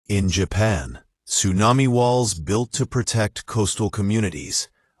In Japan, tsunami walls built to protect coastal communities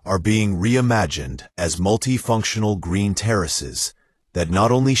are being reimagined as multifunctional green terraces that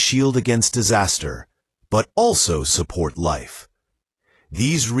not only shield against disaster, but also support life.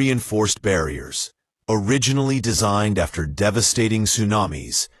 These reinforced barriers, originally designed after devastating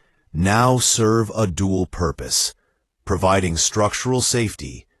tsunamis, now serve a dual purpose, providing structural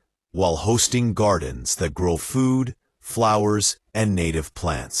safety while hosting gardens that grow food, flowers, and native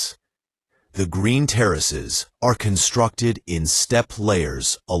plants. The green terraces are constructed in step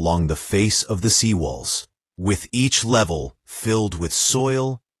layers along the face of the seawalls, with each level filled with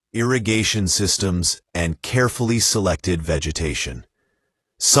soil, irrigation systems, and carefully selected vegetation.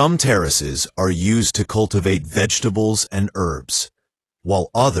 Some terraces are used to cultivate vegetables and herbs, while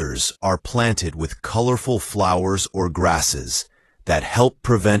others are planted with colorful flowers or grasses that help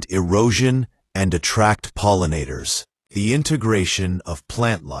prevent erosion and attract pollinators. The integration of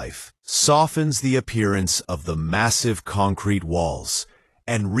plant life softens the appearance of the massive concrete walls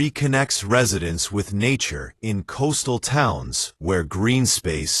and reconnects residents with nature in coastal towns where green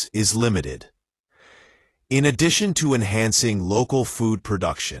space is limited. In addition to enhancing local food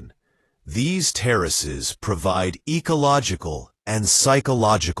production, these terraces provide ecological and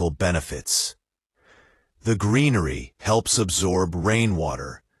psychological benefits. The greenery helps absorb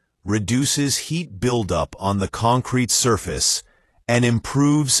rainwater, reduces heat buildup on the concrete surface, and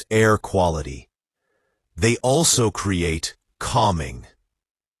improves air quality. They also create calming,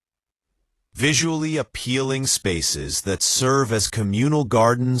 visually appealing spaces that serve as communal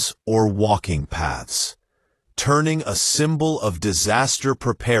gardens or walking paths, turning a symbol of disaster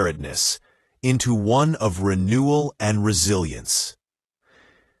preparedness into one of renewal and resilience.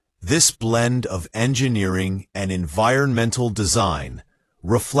 This blend of engineering and environmental design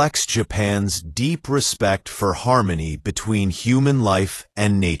reflects Japan's deep respect for harmony between human life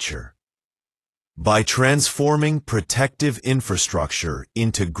and nature. By transforming protective infrastructure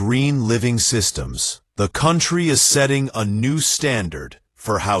into green living systems, the country is setting a new standard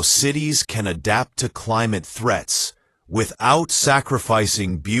for how cities can adapt to climate threats without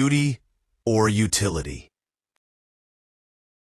sacrificing beauty or utility.